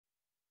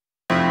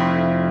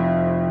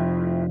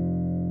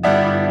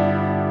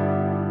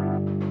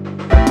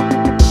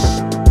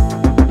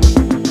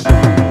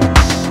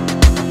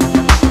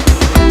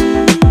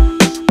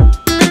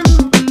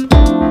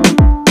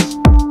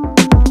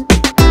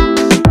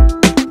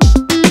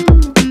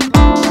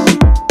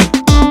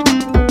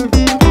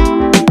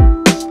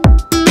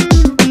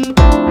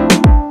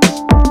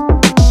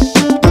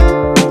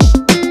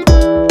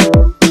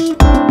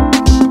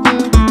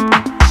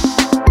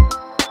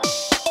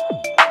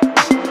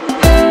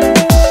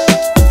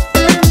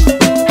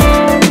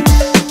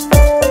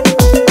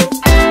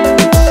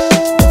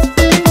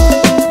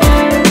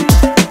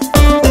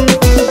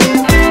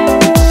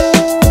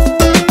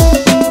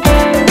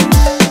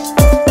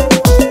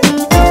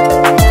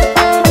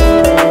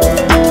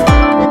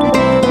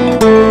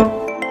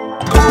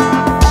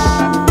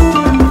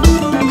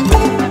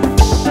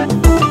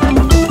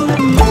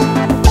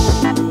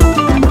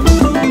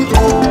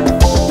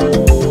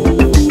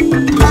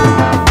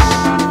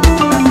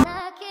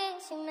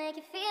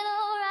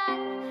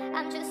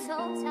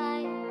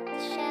tired to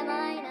share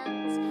my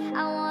nuts. I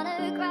wanna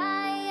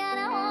cry and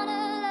I wanna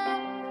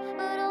love,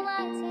 but all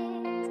my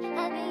tears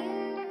have been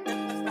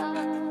used up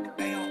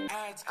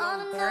on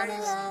another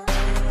love.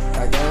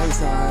 I don't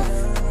try.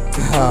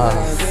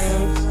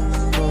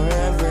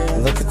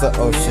 Look at the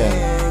ocean.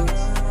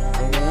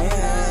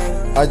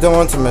 I don't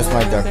want to miss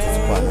my doctor's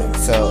appointment,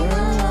 so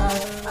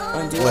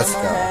let's go.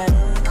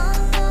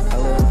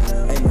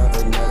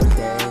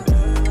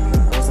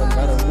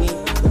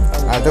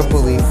 I don't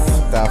believe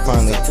that I'm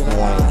finally 20.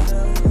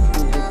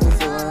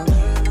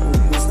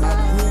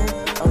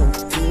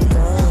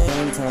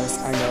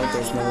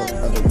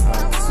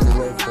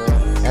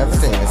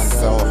 Everything is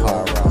so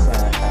hard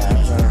right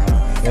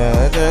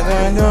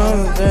now.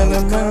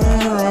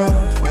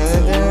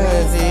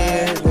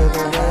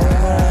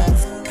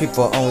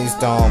 People always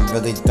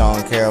really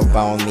don't care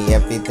about me.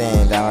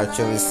 Everything that I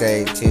truly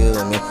say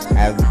to me.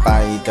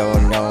 Everybody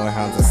don't know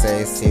how to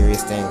say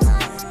serious things.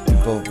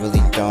 People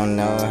really don't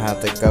know how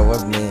to go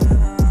with me.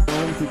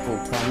 When people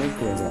call me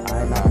crazy,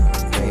 I'm not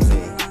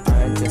crazy. I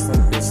just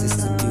like bitches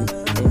to do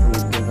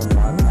everything on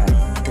my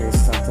path. There's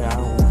something I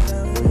want,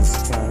 always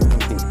trying to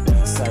be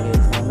excited,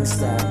 promise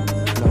that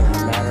no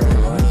matter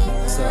what.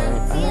 So I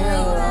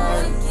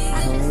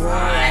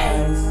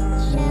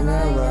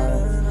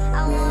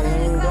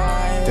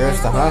there's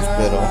the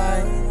hospital.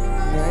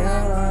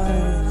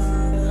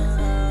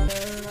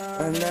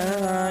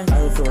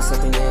 I feel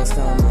something is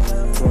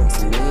coming towards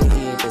me.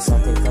 There's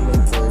something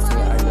coming towards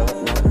me. I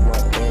don't know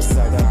what it is. I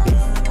gotta be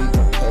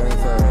preparing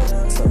for it.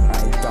 So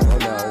I don't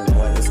know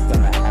what is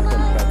gonna happen,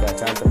 but I gotta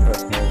try to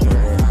prepare for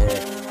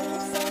it.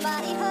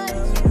 Somebody hurt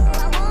you,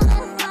 I wanna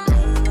cry,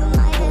 but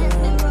my head's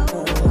been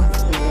broken.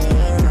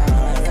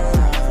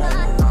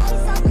 My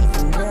voice always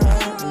so broken.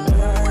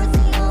 Words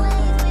the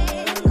always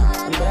weird, but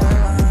I know.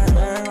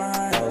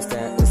 Those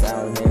that is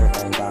out here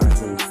and got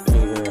to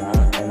figure it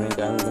out, and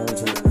then I'm going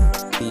to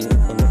be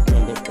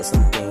independent for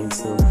some things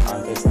too. I'm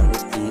just on the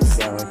peace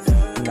zone,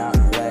 not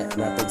wet,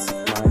 nothing's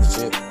my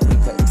shit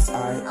because I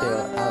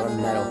feel out of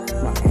metal.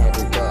 My head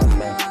is done,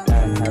 man. I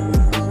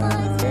haven't been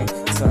okay,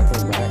 so I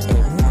can write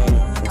anything.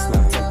 It's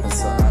not temper,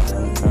 so I'm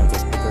trying to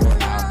figure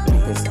it out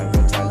because I've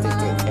been trying to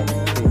do everything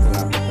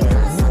I'm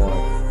prepared for.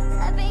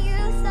 Letting you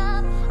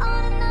stop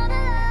on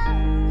another love,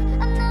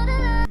 another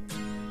love.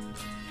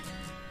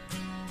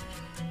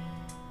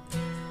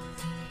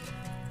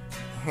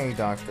 Hey,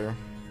 doctor.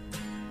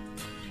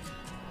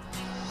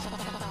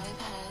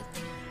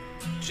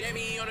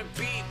 Jamie on a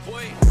beat,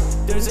 boy.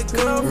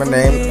 My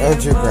name is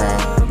Andrew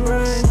Grant.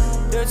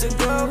 There's a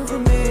girl for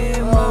me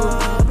in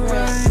my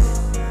brain.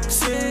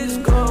 She's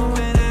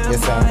going out.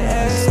 Yes, I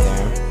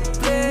understand.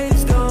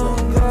 Please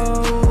don't go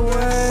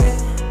away.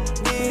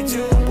 Need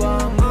you by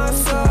my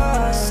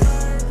side.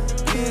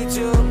 Need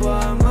you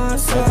by my I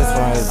side. just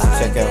wanted to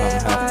check out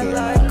how healthy or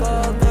not.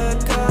 All the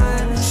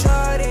time.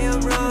 Shawty,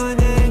 I'm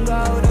running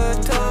out of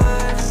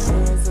time.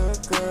 There's a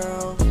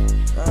girl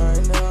I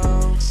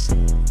know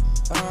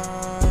I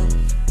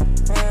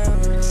have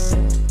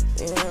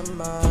in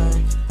my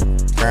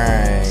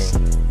Brain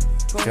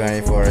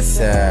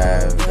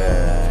 24/7.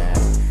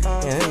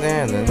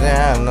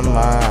 Down to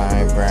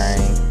my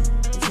brain.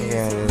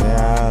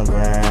 Down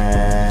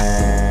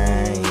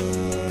brain.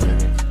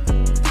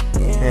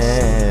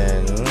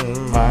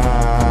 In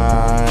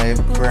my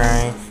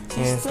brain.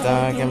 It's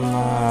stuck in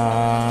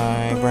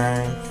my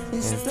brain.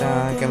 It's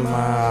stuck in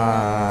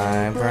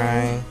my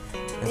brain.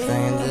 It's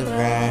in the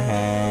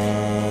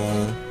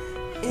brain.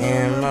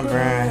 In my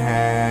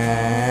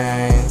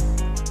brain.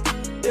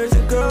 There's a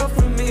girl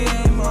for me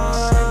in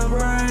my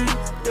brain.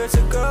 There's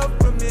a girl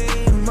for me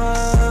in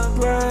my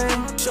brain.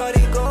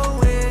 Shawty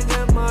going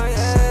in my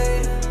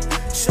head.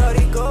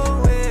 Shawty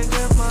going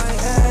in my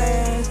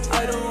head.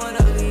 I don't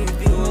wanna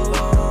leave you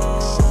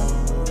alone.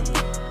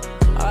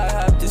 I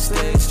have to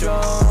stay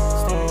strong.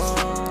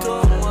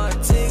 Too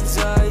much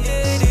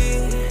anxiety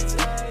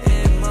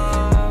in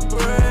my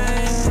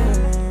brain.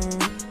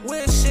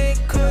 Wish it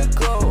could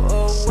go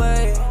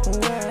away.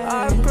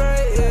 I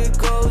pray it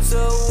goes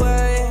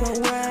away.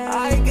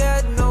 I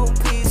got no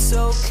peace,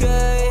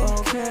 okay.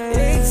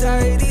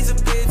 Anxiety's a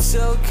bitch,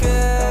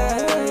 okay.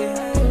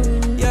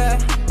 Yeah,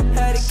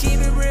 had to keep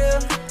it real.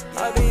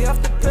 I'll be off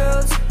the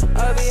pills.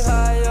 I'll be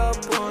high up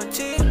on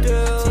cheap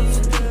deals.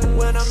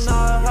 When I'm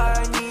not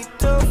high, I need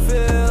to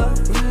feel.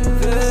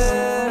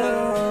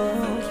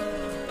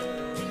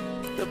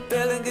 The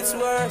feeling gets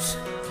worse.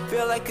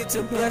 Feel like it's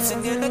a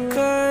blessing and a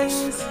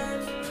curse.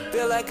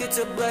 Feel like it's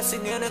a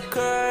blessing and a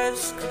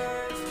curse.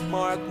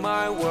 Mark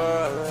my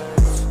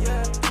words.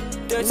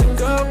 There's a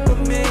girl for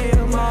me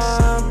in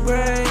my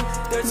brain.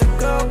 There's a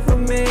girl for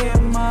me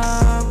in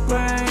my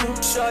brain.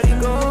 Shawty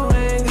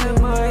going in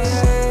my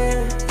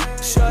head.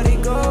 Shawty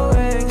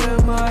going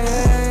in my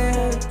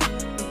head.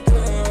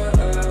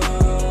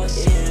 Girl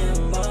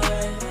in my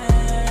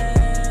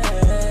head.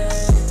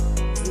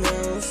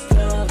 You're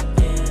stuck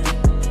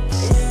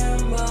in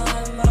my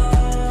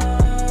mind.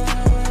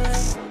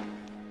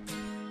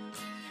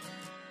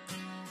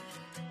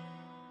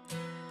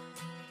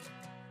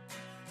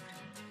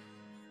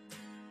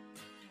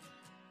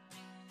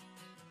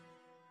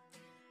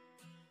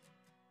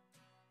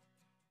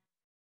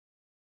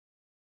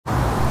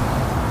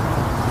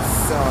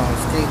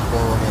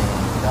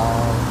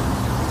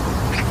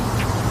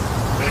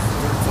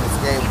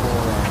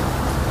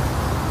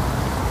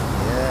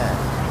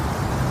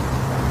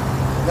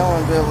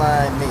 will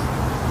I meet?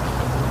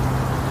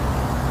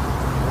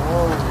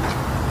 Whoa.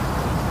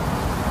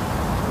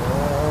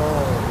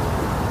 Whoa.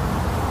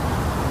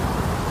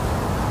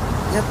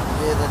 Yep,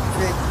 there's a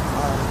trick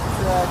on the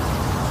truck.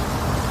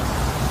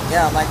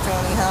 Yeah, like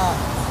Tony Hawk.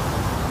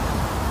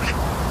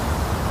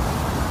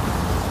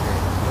 Okay,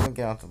 let me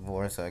get off the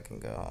board so I can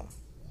go home.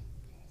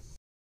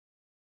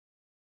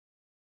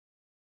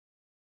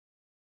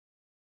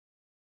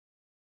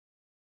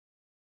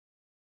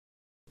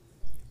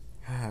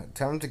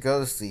 Time to go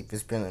to sleep.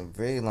 It's been a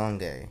very long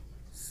day.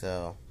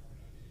 So,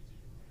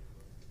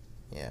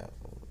 yeah.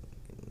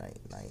 Good night,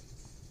 night.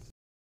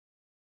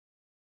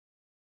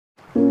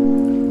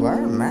 Where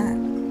am I?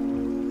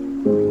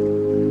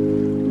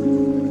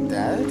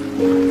 Dad?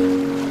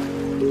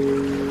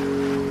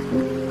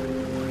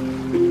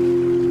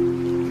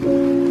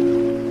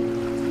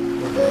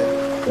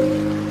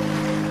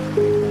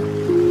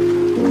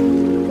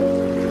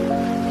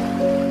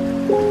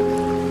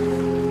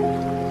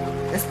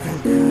 It's been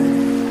good.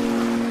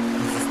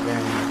 It's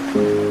been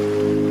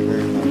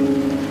very long.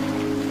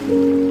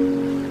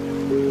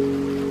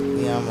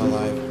 Yeah, I'm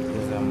alive.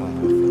 He's on my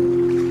life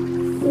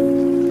for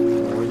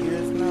 4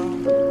 years now,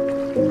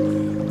 I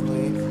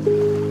believe.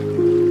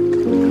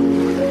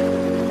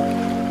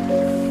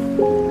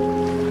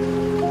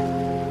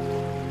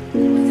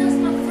 That's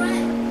my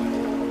friend.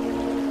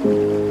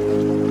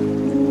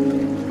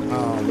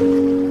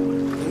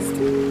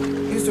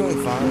 He's doing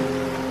fine.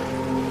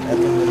 I've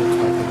been really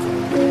talking to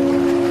him.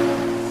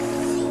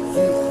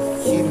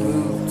 He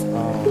moved to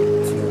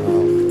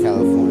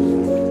California.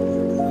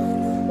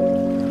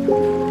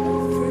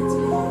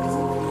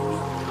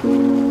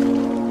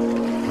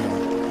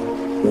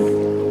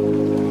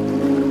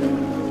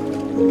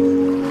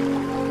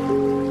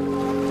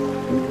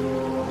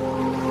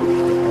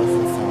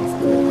 Also sounds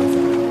good,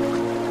 doesn't it?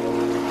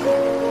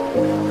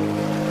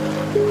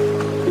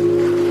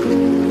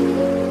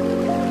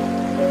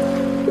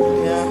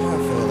 Yeah, I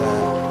feel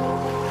that.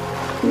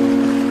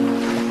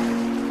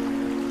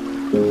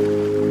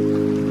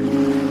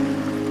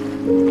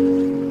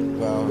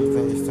 Well, I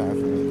think it's time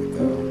for me to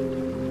go.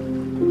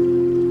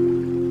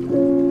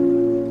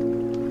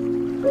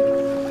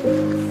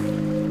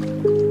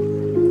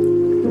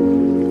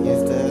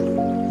 Yes, Dad?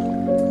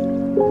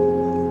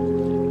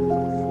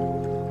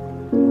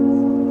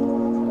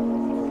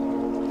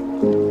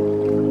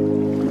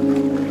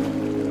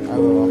 I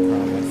will, I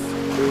promise.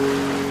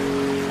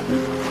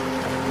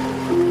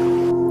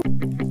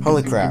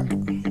 Holy crap.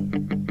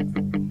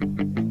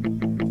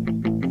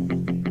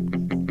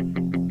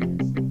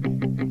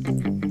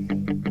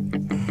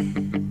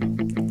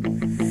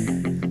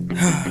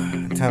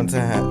 Time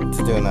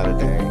to do another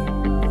day.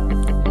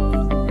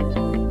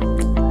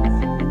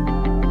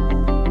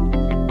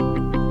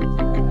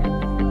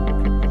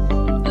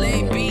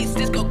 Late beats,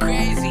 this go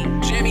crazy.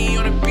 Jimmy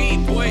on the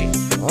beat, boy.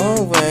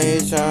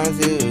 Always trying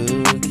to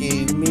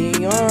keep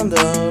me on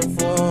the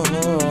floor.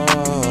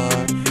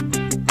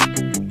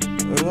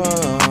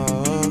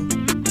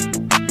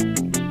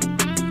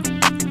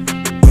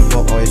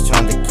 People always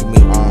trying to keep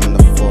me on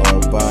the floor,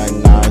 but I'm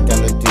not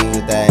gonna do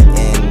that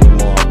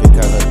anymore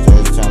because I'm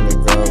just trying to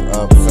grow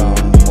up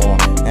some more.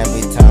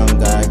 Every time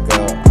that I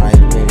grow, I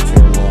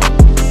mature more.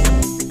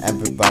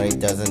 Everybody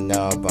doesn't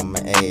know about my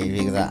age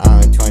because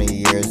I'm 20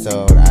 years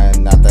old.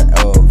 I'm not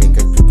that old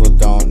because people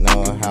don't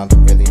know how to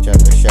really try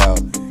to show.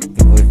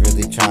 People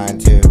really trying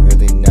to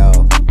really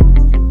know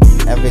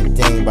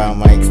everything about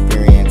my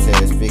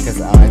experiences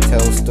because I tell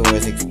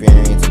stories,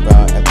 experience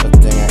about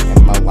everything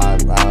in my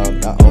life.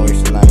 I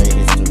always not a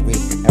history,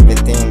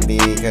 everything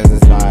because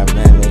it's my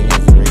family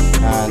history.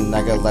 I'm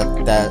not gonna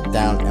let that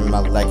down in my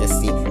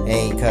legacy,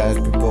 cause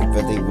people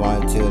really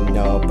want to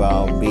know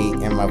about me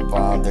and my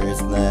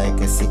father's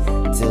legacy,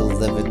 to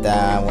live it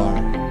that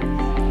one.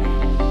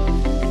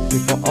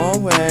 People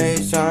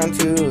always trying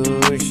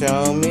to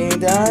show me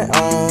that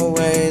I'm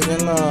always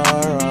in the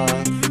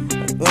wrong.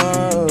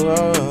 Whoa,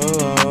 whoa,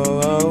 whoa,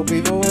 whoa.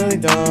 People really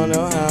don't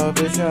know how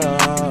to show.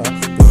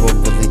 People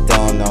really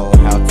don't know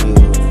how to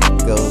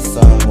go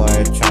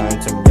somewhere trying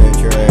to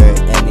mature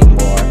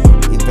anymore.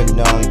 Even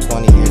though I'm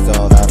 20 years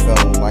old, I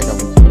feel like I'm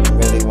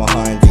really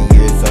 100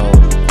 years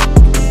old.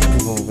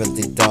 People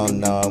really don't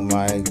know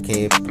my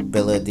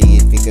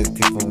capabilities because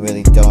people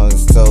really don't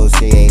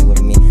associate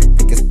with me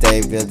because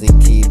they really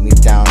keep me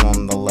down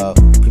on the low.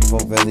 People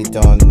really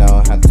don't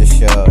know how to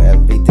show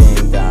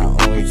everything that I'm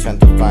always trying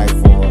to fight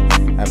for.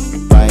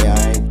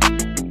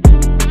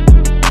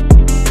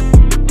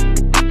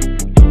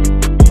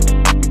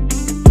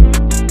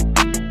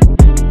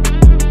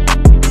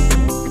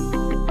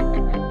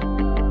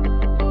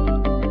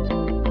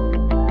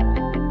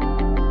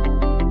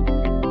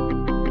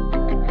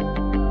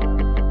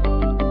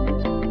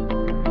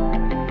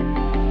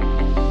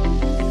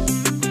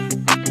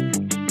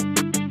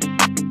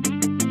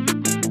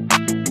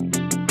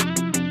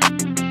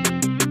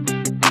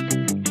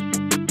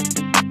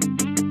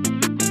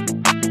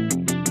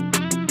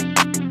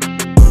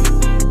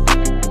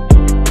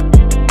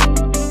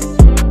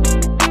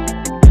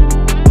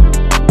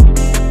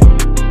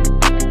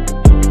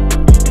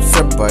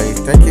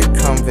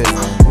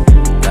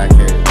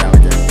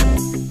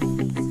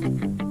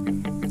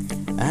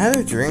 had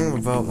a dream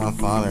about my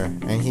father,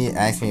 and he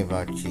asked me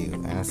about you,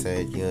 and I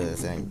said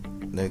yes, and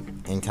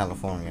in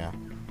California.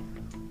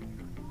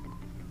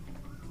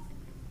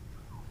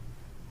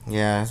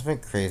 Yeah, it's been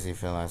crazy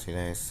for the last few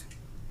days.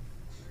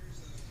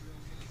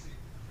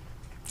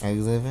 Are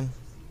you living?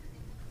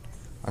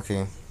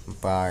 Okay,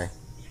 bye.